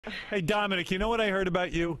Hey, Dominic, you know what I heard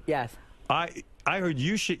about you? Yes. I heard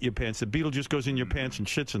you shit your pants. The Beetlejuice goes in your pants and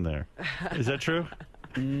shits in there. Is that true?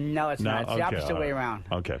 No, it's not. It's the opposite way around.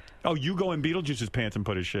 Okay. Oh, you go in Beetlejuice's pants and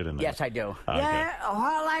put his shit in there? Yes, I do. Okay. Yeah,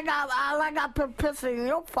 I like I put piss in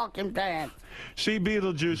your fucking pants. See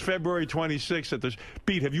Beetlejuice February 26th at the...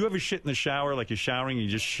 Beat, have you ever shit in the shower, like you're showering and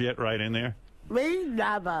you just shit right in there? Me?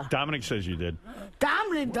 Never. Dominic says you did.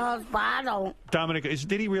 Dominic does, but I don't. Dominic,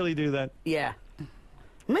 did he really do that? Yeah.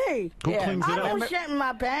 Me? Who cleans it I up? don't shit in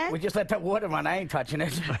my pants. We just let that water run. I ain't touching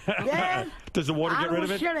it. Yeah? Does the water get rid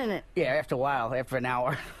of it? I don't shit in it. Yeah, after a while, after an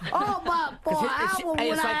hour. Oh, but for an hour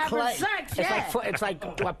when I have clay. sex, It's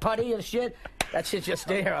like what, putty and shit? That shit's just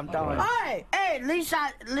there, I'm telling you. Hey, at least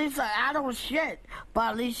I don't shit,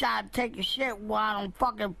 but at least I take a shit while I'm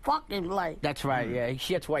fucking like. That's right, yeah. He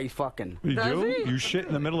shits while he's fucking. You do? You shit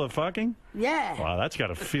in the middle of fucking? Yeah. Wow, that's got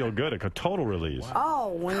to feel good. A total release.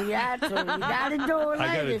 Oh, when you have to, you gotta do it later.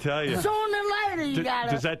 I gotta tell you. Sooner or later, you gotta.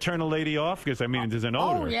 Does that turn a lady off? Because, I mean, there's an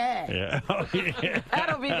odor. Oh, yeah. Yeah. Oh, yeah.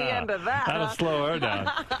 That'll be the end of that. That'll slow her down.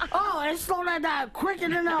 Oh, it slow that down quicker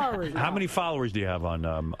than ours. How many followers do you have on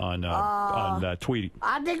Tweety?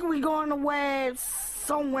 I think we're going away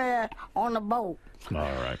somewhere on the boat. All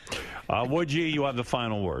right. Woody, you have the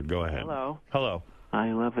final word. Go ahead. Hello. Hello.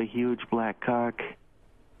 I love a huge black cock.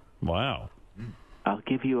 Wow. I'll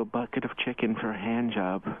give you a bucket of chicken for a hand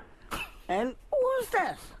job. And who's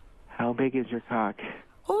this? How big is your cock?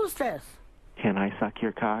 Who's this? Can I suck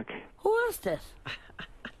your cock? Who is this?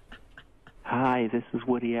 Hi, this is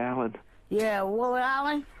Woody Allen. Yeah, Willie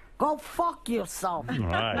Allen, go fuck yourself. All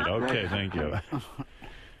right. Okay. Thank you.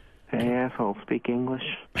 Hey, asshole, speak English.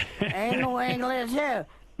 Ain't no English here.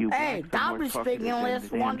 Hey, Dobby speak English.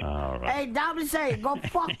 Right. Hey, Dobby say, go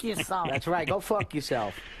fuck yourself. That's right, go fuck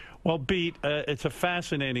yourself. Well, Beat, it's a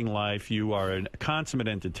fascinating life. You are a consummate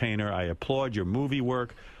entertainer. I applaud your movie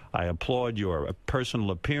work. I applaud your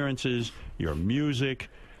personal appearances, your music.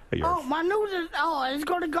 Oh, my music, it's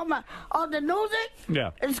going to come out. Oh, the music?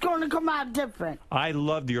 Yeah. It's going to come out different. I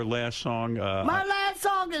loved your last song. My last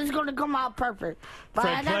song is going to come out perfect. But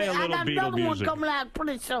Fred, play a little I got Beatle another music. one coming out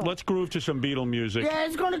pretty soon. Let's groove to some Beatle music. Yeah,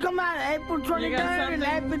 it's going to come out April 23rd and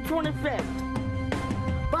April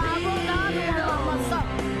 25th. But I wrote the other one by myself.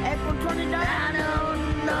 April 23rd. I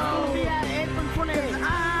don't know. It's going to be out April 28th.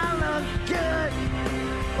 I look good,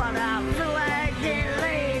 but I feel like getting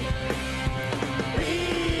laid.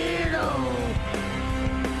 Beetle.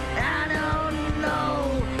 I don't know.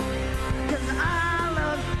 'Cause I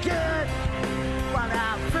look good, but I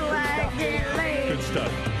feel like getting laid. Good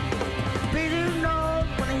stuff. Beetle knows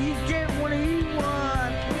when he get what he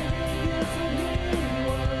wants.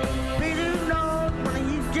 Beetle knows when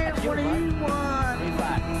he get what he wants.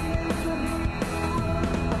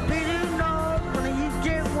 Beetle knows when he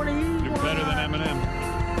get what he wants. You're better than Eminem.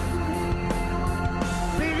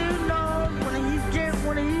 Beetle knows when he get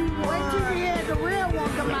what he wants. Wait till you hear the real one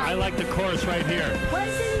come out. I like the chorus right here. Wait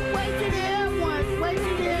till you hear one. Wait till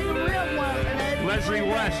you hear the real one. Leslie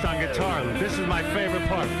West on guitar. This is my favorite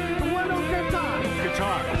part. The one on guitar.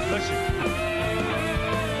 Guitar. Listen.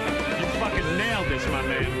 You fucking nailed this, my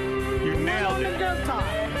man. You nailed On the it. guitar.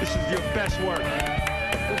 This is your best work.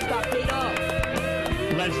 Stop beat up.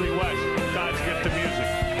 Leslie West, God's gift to music.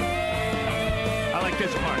 I like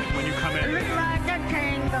this part when you come It in. look like a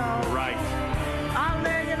kangaroo. Right. I'm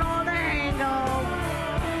legging on the angle.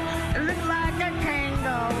 It look like a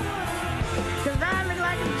kangaroo. 'Cause I look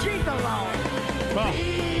like a chicolo. Oh,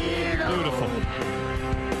 beautiful.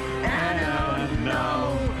 I don't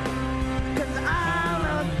know. 'Cause I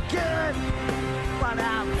look good, but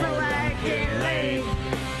I feel like getting laid.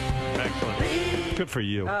 Excellent. Good for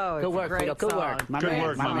you. Oh, it's Good work, a great Beetle. Good song. work. Good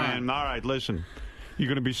work, my man. All right, listen. You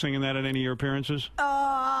going to be singing that at any of your appearances?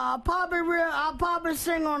 I'll probably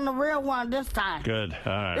sing on the real one this time. Good.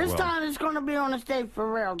 All right. This well, time it's gonna be on the stage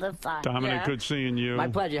for real this time. Dominic, Yeah. good seeing you. My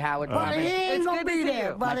pleasure, Howard. But he ain't It's gonna good to be see there.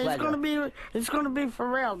 you. But My pleasure. it's gonna be for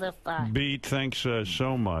real this time. Beat, thanks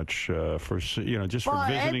so much for just for But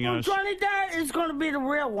visiting April us. 23rd is gonna be the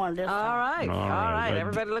real one this All time. right. All All right. right.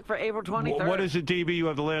 Everybody look for April 23rd. What is it, DB? You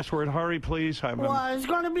have the last word. Hurry, please. Well, it's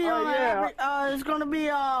gonna be it's gonna be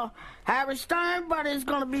Harry Stern, but it's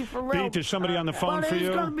gonna be for real. Beat, there's somebody on the phone but for it's you.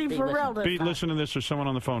 gonna be for real this Beat, time. listen to this. There's someone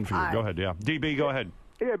on the phone for you. All right. Go ahead. Yeah. DB, go ahead.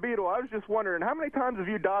 Yeah, Beetle, I was just wondering, how many times have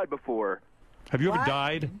you died before? Have you ever What?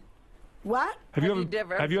 died? What? Have you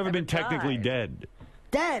Have you ever been ever technically died? dead?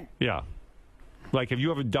 Dead. Yeah. Like, have you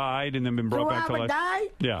ever died and then been brought Do I back to ever life? died?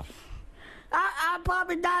 Yeah. I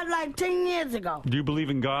probably died like 10 years ago. Do you believe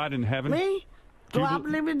in God and heaven? Me? Do Do you I be-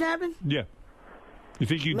 believe in heaven? Yeah. You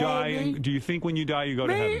think you die? Maybe. Do you think when you die you go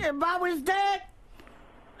to Me? heaven? If I was dead,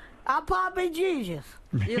 I'd probably be Jesus.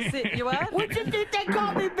 You see, you what? What you think they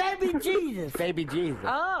call me, Baby Jesus? Baby Jesus.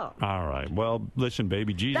 Oh. All right. Well, listen,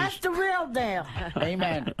 baby Jesus. That's the real deal.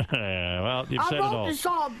 Amen. Well, you've I said it wrote all. the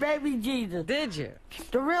song, Baby Jesus. Did you?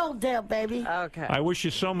 The real deal, baby. Okay. I wish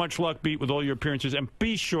you so much luck, Beat, with all your appearances, and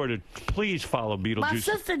be sure to please follow My Beetlejuice.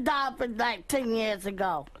 sister died for like 10 years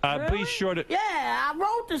ago. Be sure to. Yeah, I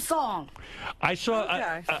wrote the song. I saw.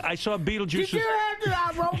 Okay. I saw Beetlejuice. Did you hear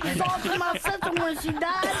that I wrote the song to my sister when she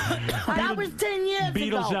died? That was 10 years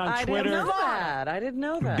Beatles ago. on I Twitter. didn't know that. I didn't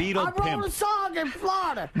know that. Beetle I wrote Pimp. a song in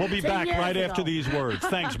Florida. We'll be 10 back years right ago. after these words.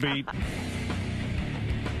 Thanks, Beat. Good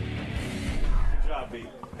job, Beat.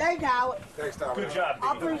 Thank you, Howard. Good job,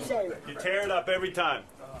 I Beat. appreciate it. You tear it up every time.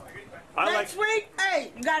 Next week,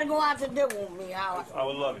 hey, you gotta go out to dinner with me, Howard. I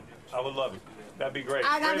would love it. I would love it. That'd be great.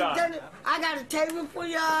 I Great got a honor. dinner. I got a table for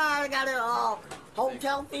y'all. I got a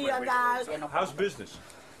hotel for y'all guys. How's business?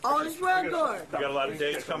 Oh, it's real good. You got a lot of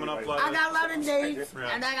dates coming up, like I got a lot of dates, Yeah.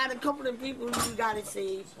 and I got a couple of people you gotta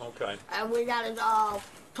see, Okay. and we gotta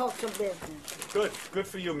talk some business. Good. Good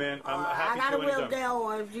for you, man. I'm I happy got a to real anytime. deal,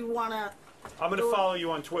 or if you wanna, I'm going to follow you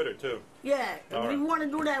on Twitter, too. yeah, All if right. you wanna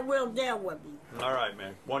do that real deal with me, All right,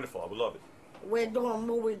 man. Wonderful. I would love it. we're doing a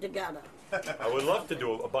movie together. I would love to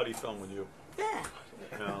do a buddy film with you. Yeah,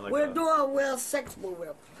 You know, like we're doing a real sex movie.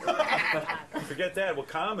 forget that. Well,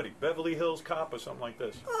 comedy. Beverly Hills Cop or something like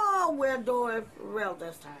this. Oh, we're doing it real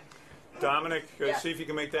this time. Dominic, see if you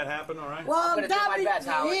can make that happen, all right? Well, gonna do my Dobby, best,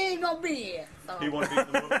 Howard. he ain't gonna be here. So. He want to be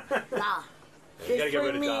in the movie? Nah. You got to It's get rid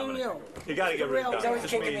for of me and Dominic. you. You got to get rid of He's He's always Dominic.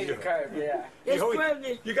 Just kicking me me and to you. the curb, yeah. It's always-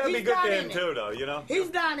 for You got to be he's good not to in him, it. too, though, you know? He's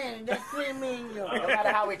not in it. That's for me and you. No matter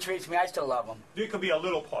how he treats me, I still love him. You could be a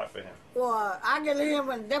little part for him. Well, I get him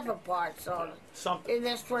in different parts, so Something. it's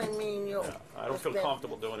just for me and you. I don't feel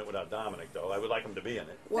comfortable doing it without Dominic, though. I would like him to be in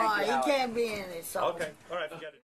it. Well, Thank you, he Howard. can't be in it, so. Okay. All right. Forget it.